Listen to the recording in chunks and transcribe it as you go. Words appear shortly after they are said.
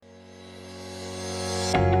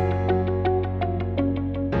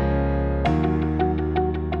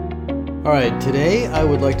All right, today I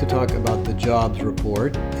would like to talk about the jobs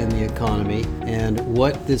report and the economy and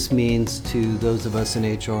what this means to those of us in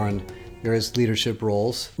HR and various leadership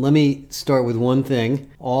roles. Let me start with one thing.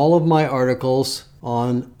 All of my articles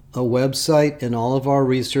on a website and all of our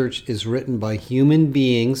research is written by human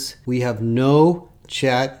beings. We have no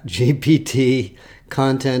chat GPT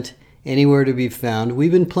content anywhere to be found.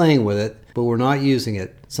 We've been playing with it, but we're not using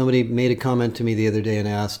it. Somebody made a comment to me the other day and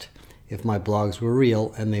asked if my blogs were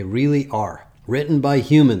real, and they really are. Written by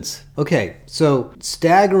humans. Okay, so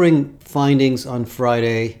staggering findings on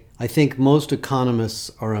Friday. I think most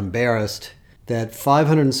economists are embarrassed that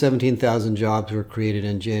 517,000 jobs were created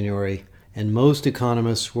in January, and most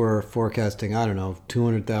economists were forecasting,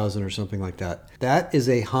 200,000 or something like that. That is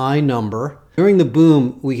a high number. During the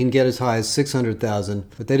boom, we can get as high as 600,000,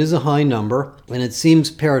 but that is a high number, and it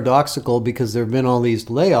seems paradoxical because there have been all these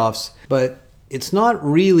layoffs, but it's not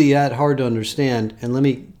really that hard to understand, and let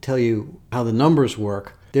me tell you how the numbers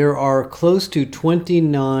work. There are close to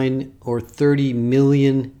 29 or 30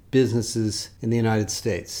 million businesses in the United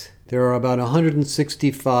States. There are about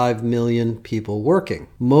 165 million people working.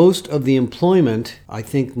 Most of the employment, I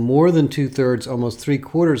think more than 2/3, almost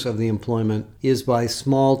 3/4 of the employment, is by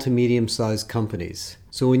small to medium-sized companies.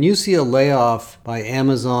 So when you see a layoff by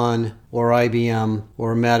Amazon or IBM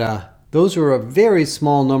or Meta, those are a very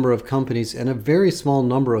small number of companies and a very small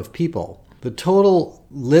number of people. The total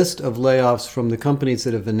list of layoffs from the companies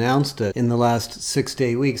that have announced it in the last 6 to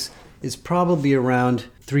 8 weeks is probably around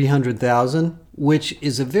 300,000, which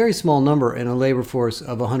is a very small number in a labor force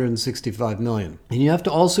of 165 million. And you have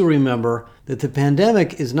to also remember that the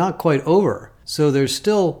pandemic is not quite over. So there's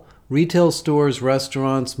still retail stores,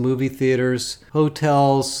 restaurants, movie theaters,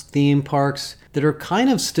 hotels, theme parks that are kind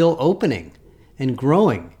of still opening and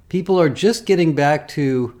growing. People are just getting back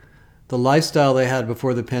to the lifestyle they had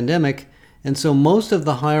before the pandemic. And so most of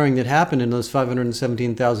the hiring that happened in those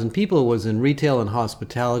 517,000 people was in retail and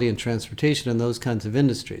hospitality and transportation and those kinds of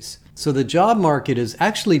industries. So the job market is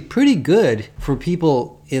actually pretty good for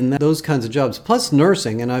people in those kinds of jobs, plus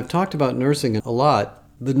nursing. And I've talked about nursing a lot.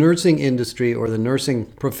 The nursing industry or the nursing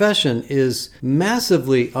profession is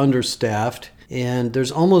massively understaffed. And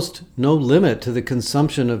there's almost no limit to the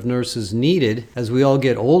consumption of nurses needed as we all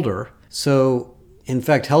get older. So, in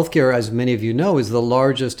fact, healthcare, as many of you know, is the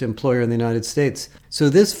largest employer in the United States. So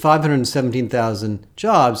this 517,000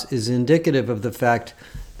 jobs is indicative of the fact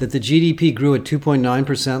that the GDP grew at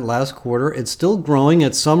 2.9% last quarter. It's still growing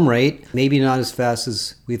at some rate, maybe not as fast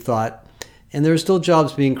as we thought. And there are still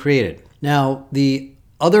jobs being created. Now, the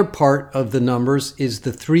other part of the numbers is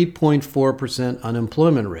the 3.4%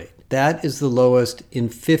 unemployment rate. That is the lowest in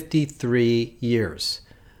 53 years.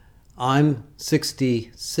 I'm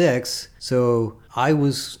 66, so I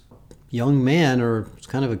was a young man or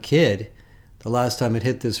kind of a kid the last time it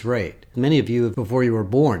hit this rate. Many of you before you were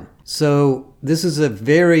born. So this is a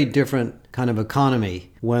very different kind of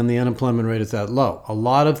economy when the unemployment rate is that low. A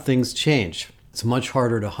lot of things change. It's much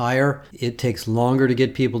harder to hire. It takes longer to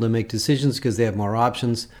get people to make decisions because they have more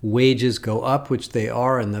options. Wages go up, which they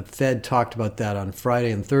are, and the Fed talked about that on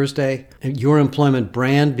Friday and Thursday. And your employment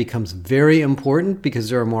brand becomes very important because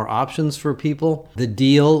there are more options for people. The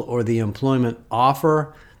deal or the employment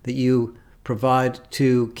offer that you provide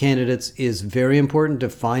to candidates is very important,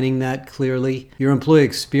 defining that clearly. Your employee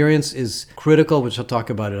experience is critical, which I'll talk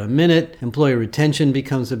about in a minute. Employee retention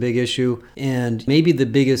becomes a big issue. And maybe the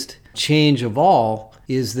biggest change of all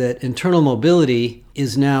is that internal mobility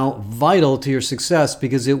is now vital to your success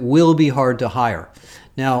because it will be hard to hire.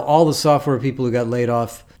 Now, all the software people who got laid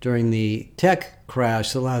off during the tech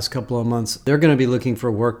crash the last couple of months, they're going to be looking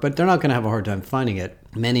for work, but they're not going to have a hard time finding it.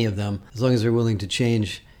 Many of them, as long as they're willing to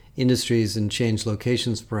change industries and change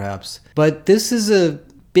locations perhaps. But this is a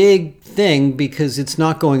big thing because it's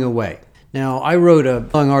not going away. Now, I wrote a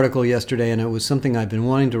long article yesterday, and it was something I've been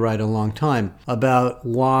wanting to write a long time about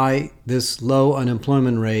why this low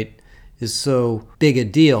unemployment rate is so big a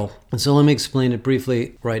deal. And so let me explain it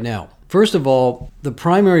briefly right now. First of all, the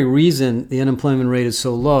primary reason the unemployment rate is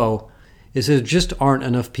so low is there just aren't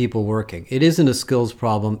enough people working. It isn't a skills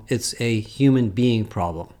problem, it's a human being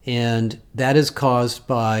problem. And that is caused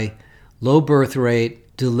by low birth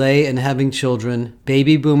rate, delay in having children,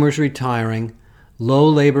 baby boomers retiring, low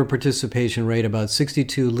labor participation rate, about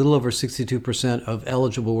 62, little over 62% of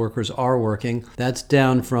eligible workers are working. That's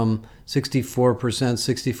down from 64%,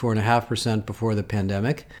 64.5% before the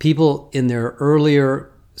pandemic. People in their earlier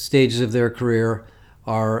stages of their career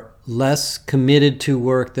are less committed to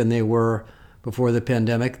work than they were before the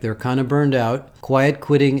pandemic. They're kind of burned out. Quiet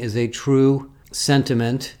quitting is a true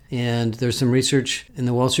sentiment, and there's some research in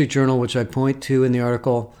the Wall Street Journal, which I point to in the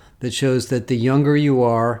article, that shows that the younger you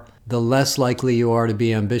are, the less likely you are to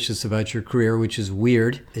be ambitious about your career, which is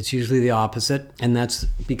weird. It's usually the opposite. And that's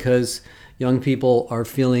because young people are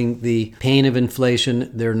feeling the pain of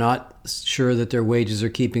inflation. They're not sure that their wages are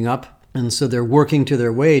keeping up. And so they're working to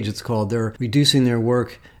their wage, it's called. They're reducing their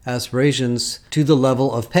work aspirations to the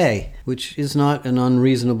level of pay, which is not an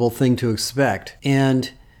unreasonable thing to expect.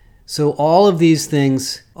 And so all of these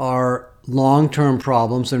things are long-term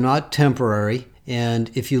problems. They're not temporary.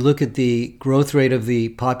 And if you look at the growth rate of the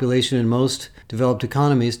population in most developed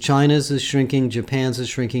economies, China's is shrinking, Japan's is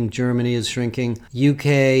shrinking, Germany is shrinking,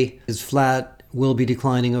 UK is flat, will be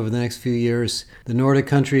declining over the next few years. The Nordic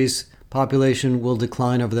countries' population will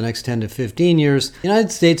decline over the next 10 to 15 years. The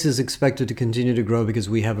United States is expected to continue to grow because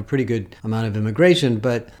we have a pretty good amount of immigration,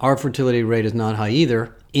 but our fertility rate is not high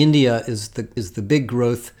either. India is the big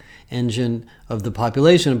growth engine of the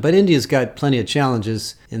population, but India's got plenty of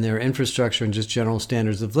challenges in their infrastructure and just general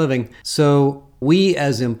standards of living. So we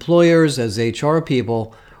as employers, as HR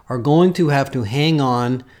people, are going to have to hang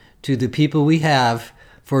on to the people we have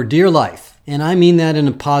for dear life. And I mean that in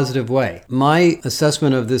a positive way. My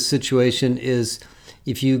assessment of this situation is,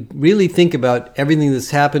 if you really think about everything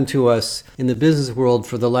that's happened to us in the business world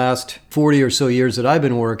for the last 40 or so years that I've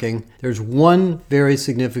been working, there's one very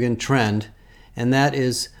significant trend, and that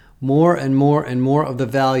is more and more and more of the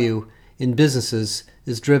value in businesses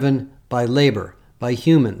is driven by labor, by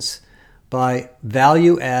humans, by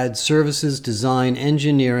value-add services, design,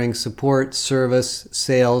 engineering, support, service,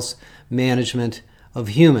 sales, management of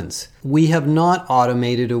humans. We have not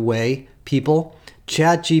automated away people.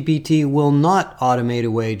 ChatGPT will not automate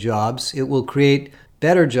away jobs. It will create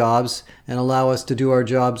better jobs and allow us to do our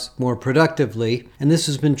jobs more productively. And this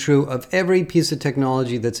has been true of every piece of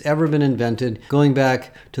technology that's ever been invented, going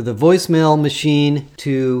back to the voicemail machine,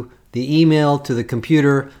 to the email, to the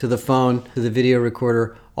computer, to the phone, to the video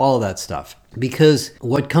recorder, all of that stuff. Because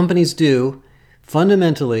what companies do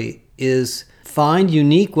fundamentally is find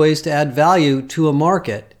unique ways to add value to a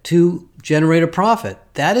market to generate a profit.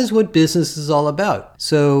 That is what business is all about.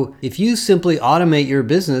 So if you simply automate your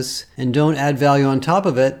business and don't add value on top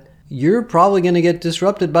of it, you're probably going to get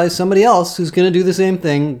disrupted by somebody else who's going to do the same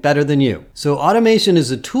thing better than you. So automation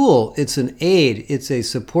is a tool, it's an aid, it's a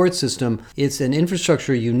support system, it's an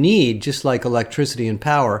infrastructure you need, just like electricity and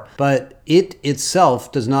power, but it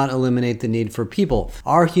itself does not eliminate the need for people.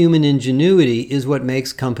 Our human ingenuity is what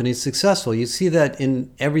makes companies successful. You see that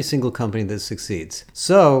in every single company that succeeds.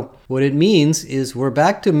 So what it means is we're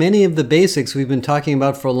back to many of the basics we've been talking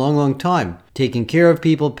about for a long, long time. Taking care of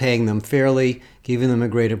people, paying them fairly, giving them a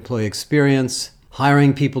great employee experience,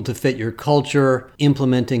 hiring people to fit your culture,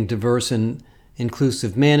 implementing diverse and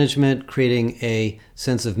inclusive management, creating a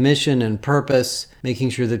sense of mission and purpose, making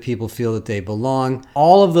sure that people feel that they belong.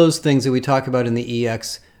 All of those things that we talk about in the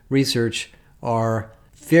EX research are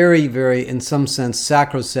very, very, in some sense,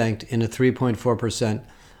 sacrosanct in a 3.4%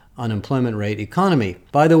 unemployment rate economy.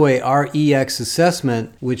 By the way, our EX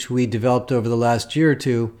assessment, which we developed over the last year or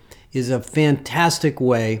two, is a fantastic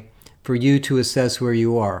way for you to assess where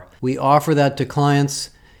you are. We offer that to clients.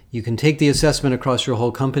 You can take the assessment across your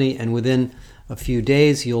whole company, and within a few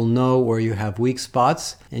days, you'll know where you have weak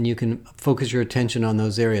spots, and you can focus your attention on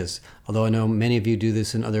those areas. Although I know many of you do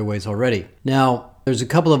this in other ways already. Now, there's a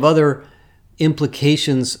couple of other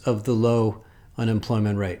implications of the low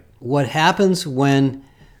unemployment rate. What happens when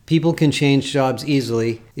people can change jobs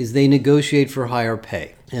easily is they negotiate for higher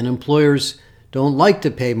pay. And employers don't like to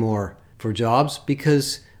pay more for jobs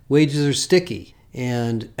because wages are sticky.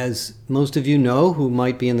 And as most of you know who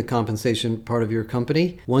might be in the compensation part of your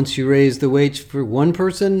company, once you raise the wage for one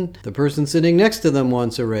person, the person sitting next to them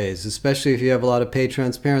wants a raise, especially if you have a lot of pay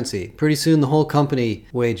transparency. Pretty soon the whole company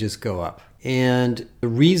wages go up. And the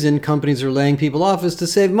reason companies are laying people off is to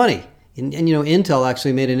save money. And Intel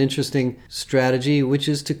actually made an interesting strategy, which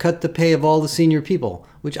is to cut the pay of all the senior people,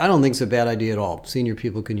 which I don't think is a bad idea at all. Senior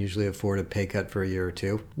people can usually afford a pay cut for a year or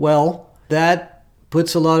two. Well, that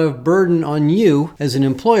puts a lot of burden on you as an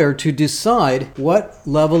employer to decide what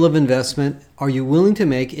level of investment are you willing to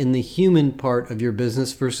make in the human part of your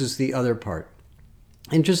business versus the other part.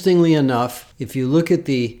 Interestingly enough, if you look at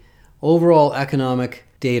the overall economic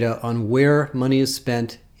data on where money is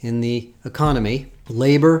spent in the economy,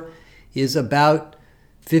 labor is about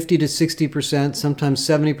 50 to 60%, sometimes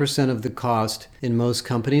 70% of the cost in most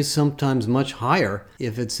companies, sometimes much higher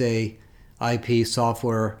if it's a IP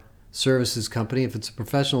software services company. If it's a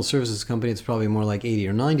professional services company, it's probably more like 80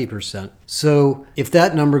 or 90%. So if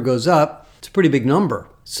that number goes up, it's a pretty big number.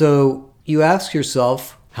 So you ask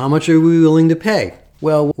yourself, how much are we willing to pay?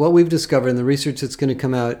 Well, what we've discovered in the research that's going to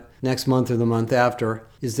come out next month or the month after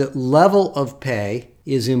is that level of pay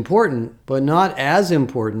is important, but not as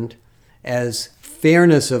important as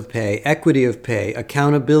fairness of pay, equity of pay,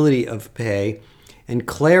 accountability of pay, and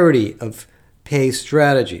clarity of pay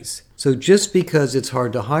strategies. So just because it's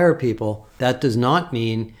hard to hire people, that does not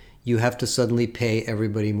mean you have to suddenly pay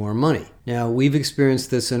everybody more money. Now, we've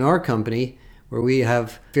experienced this in our company where we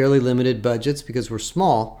have fairly limited budgets because we're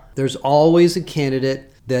small. There's always a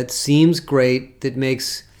candidate that seems great that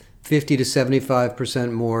makes 50 to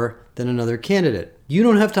 75% more than another candidate. You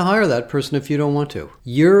don't have to hire that person if you don't want to.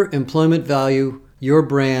 Your employment value, your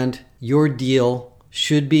brand, your deal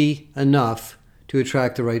should be enough to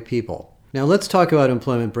attract the right people. Now let's talk about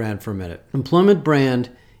employment brand for a minute. Employment brand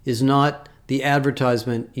is not the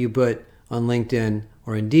advertisement you put on LinkedIn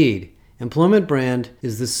or Indeed. Employment brand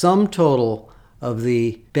is the sum total of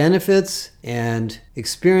the benefits and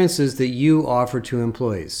experiences that you offer to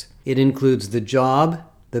employees. It includes the job,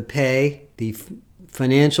 the pay, the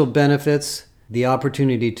financial benefits, the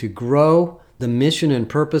opportunity to grow, the mission and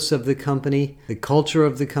purpose of the company, the culture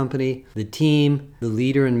of the company, the team, the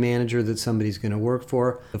leader and manager that somebody's going to work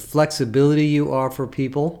for, the flexibility you offer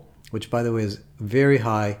people, which by the way is very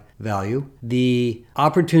high value, the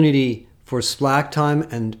opportunity for slack time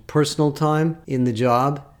and personal time in the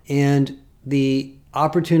job, and the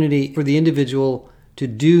opportunity for the individual to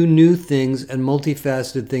do new things and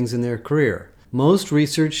multifaceted things in their career. Most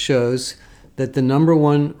research shows that the number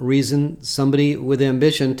one reason somebody with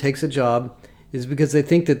ambition takes a job is because they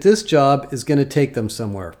think that this job is going to take them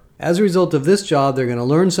somewhere. As a result of this job, they're going to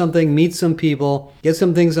learn something, meet some people, get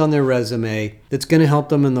some things on their resume that's going to help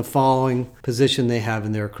them in the following position they have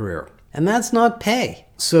in their career. And that's not pay.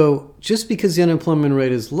 So just because the unemployment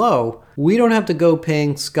rate is low, we don't have to go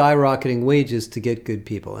paying skyrocketing wages to get good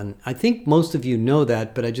people. And I think most of you know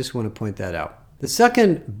that, but I just want to point that out. The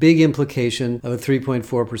second big implication of a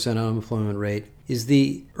 3.4% unemployment rate is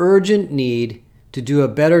the urgent need to do a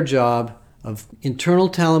better job of internal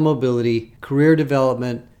talent mobility, career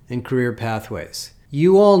development, and career pathways.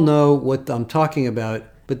 You all know what I'm talking about,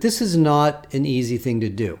 but this is not an easy thing to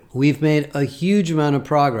do. We've made a huge amount of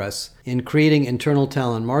progress in creating internal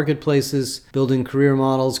talent marketplaces, building career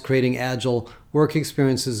models, creating agile work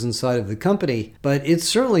experiences inside of the company, but it's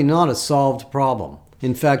certainly not a solved problem.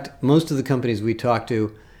 In fact, most of the companies we talk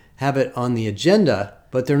to have it on the agenda,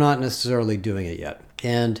 but they're not necessarily doing it yet.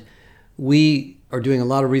 And we are doing a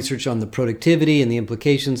lot of research on the productivity and the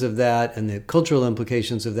implications of that and the cultural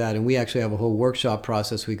implications of that. And we actually have a whole workshop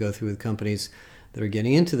process we go through with companies that are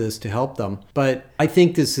getting into this to help them. But I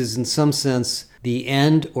think this is in some sense the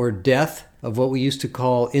end or death of what we used to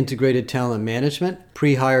call integrated talent management,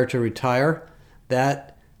 pre-hire to retire.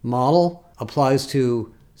 That model applies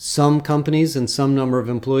to some companies and some number of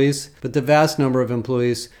employees, but the vast number of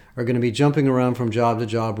employees are going to be jumping around from job to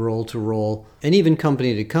job, role to role, and even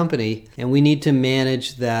company to company. And we need to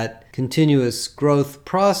manage that continuous growth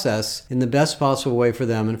process in the best possible way for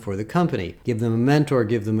them and for the company. Give them a mentor,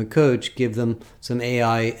 give them a coach, give them some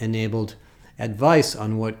AI-enabled advice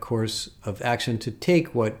on what course of action to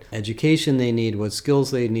take, what education they need, what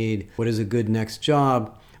skills they need, what is a good next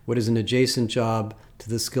job, what is an adjacent job to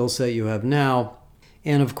the skill set you have now.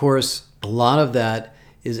 And of course, a lot of that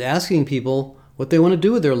is asking people what they want to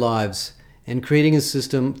do with their lives and creating a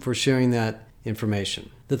system for sharing that information.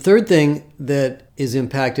 The third thing that is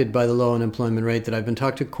impacted by the low unemployment rate that I've been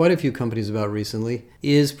talking to quite a few companies about recently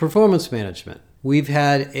is performance management. We've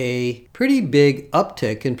had a pretty big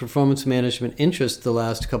uptick in performance management interest the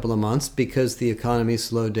last couple of months because the economy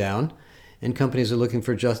slowed down and companies are looking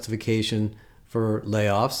for justification for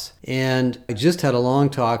layoffs. And I just had a long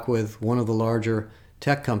talk with one of the larger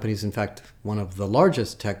tech companies, in fact, one of the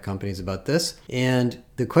largest tech companies about this. And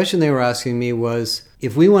the question they were asking me was,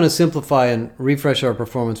 if we want to simplify and refresh our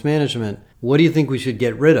performance management, what do you think we should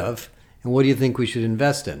get rid of? And what do you think we should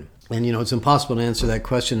invest in? And it's impossible to answer that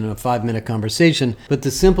question in a 5-minute conversation. But the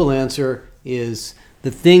simple answer is the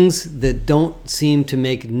things that don't seem to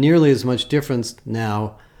make nearly as much difference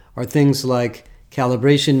now are things like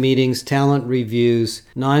calibration meetings, talent reviews,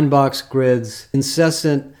 9-box grids,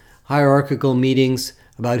 incessant hierarchical meetings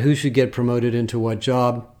about who should get promoted into what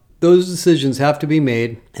job. Those decisions have to be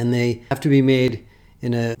made, and they have to be made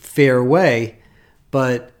in a fair way.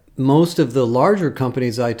 But most of the larger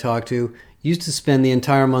companies I talk to used to spend the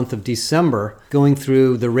entire month of December going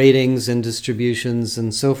through the ratings and distributions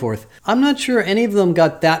and so forth. I'm not sure any of them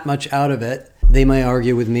got that much out of it. They may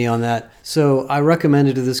argue with me on that. So I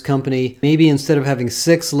recommended to this company, maybe instead of having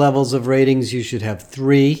 6 levels of ratings, you should have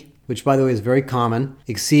 3, which by the way is very common,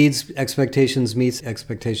 exceeds expectations, meets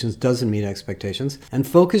expectations, doesn't meet expectations, and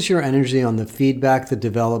focus your energy on the feedback, the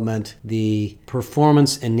development, the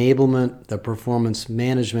performance enablement, the performance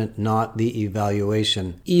management, not the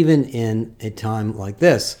evaluation, even in a time like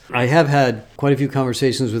this. I have had quite a few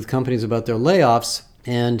conversations with companies about their layoffs,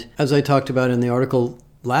 and as I talked about in the article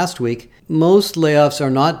last week, most layoffs are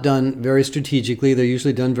not done very strategically. They're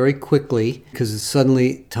usually done very quickly because it's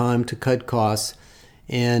suddenly time to cut costs.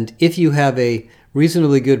 And if you have a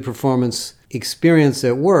reasonably good performance experience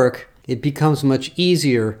at work, it becomes much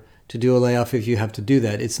easier to do a layoff if you have to do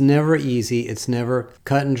that. It's never easy. It's never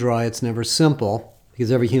cut and dry. It's never simple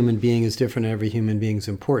because every human being is different. Every human being is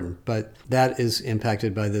important. But that is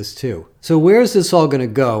impacted by this too. So where is this all going to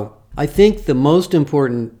go? I think the most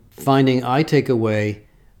important finding I take away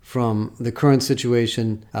from the current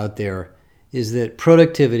situation out there is that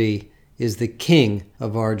productivity is the king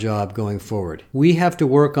of our job going forward. We have to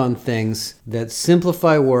work on things that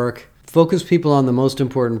simplify work, focus people on the most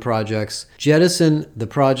important projects, jettison the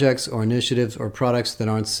projects or initiatives or products that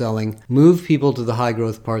aren't selling, move people to the high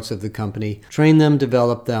growth parts of the company, train them,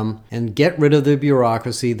 develop them, and get rid of the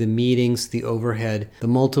bureaucracy, the meetings, the overhead, the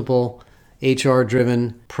multiple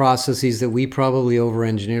HR-driven processes that we probably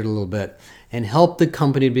over-engineered a little bit, and help the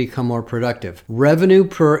company to become more productive. Revenue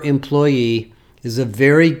per employee is a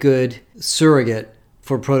very good surrogate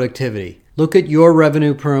for productivity. Look at your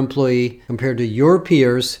revenue per employee compared to your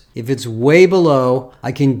peers. If it's way below,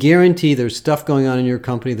 I can guarantee there's stuff going on in your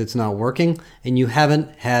company that's not working, and you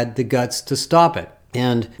haven't had the guts to stop it.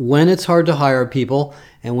 And when it's hard to hire people,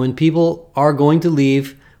 and when people are going to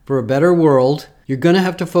leave for a better world, you're going to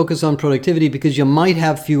have to focus on productivity because you might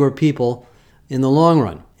have fewer people in the long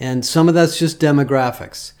run. And some of that's just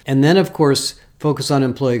demographics. And then, of course, focus on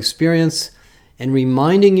employee experience and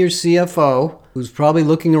reminding your CFO, who's probably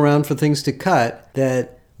looking around for things to cut,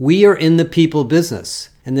 that we are in the people business.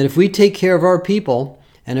 And that if we take care of our people,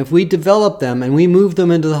 and if we develop them and we move them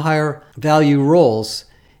into the higher value roles,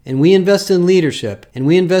 and we invest in leadership, and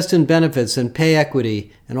we invest in benefits and pay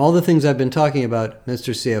equity, and all the things I've been talking about,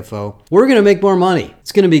 Mr. CFO, we're going to make more money.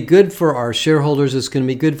 It's going to be good for our shareholders. It's going to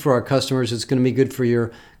be good for our customers. It's going to be good for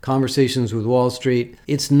your conversations with Wall Street.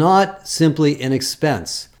 It's not simply an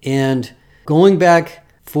expense. And going back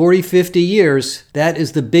 40, 50 years, that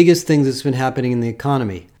is the biggest thing that's been happening in the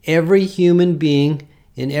economy. Every human being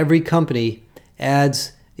in every company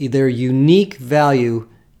adds their unique value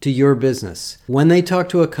to your business. When they talk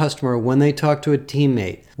to a customer, when they talk to a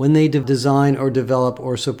teammate, when they design or develop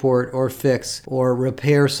or support or fix or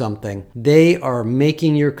repair something, they are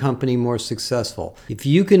making your company more successful. If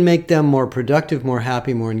you can make them more productive, more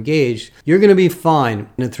happy, more engaged, you're going to be fine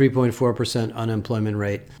in a 3.4% unemployment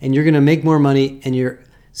rate, and you're going to make more money, and your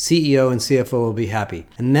CEO and CFO will be happy.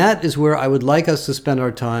 And that is where I would like us to spend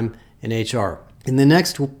our time in HR. In the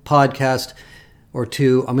next podcast or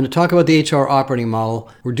two, I'm going to talk about the HR operating model.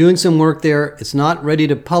 We're doing some work there. It's not ready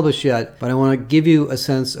to publish yet, but I want to give you a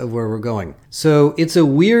sense of where we're going. So it's a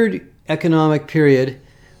weird economic period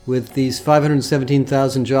with these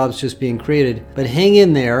 517,000 jobs just being created, but hang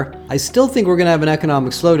in there. I still think we're going to have an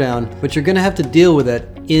economic slowdown, but you're going to have to deal with it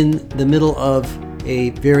in the middle of a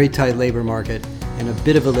very tight labor market and a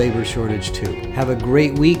bit of a labor shortage too. Have a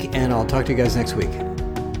great week, and I'll talk to you guys next week.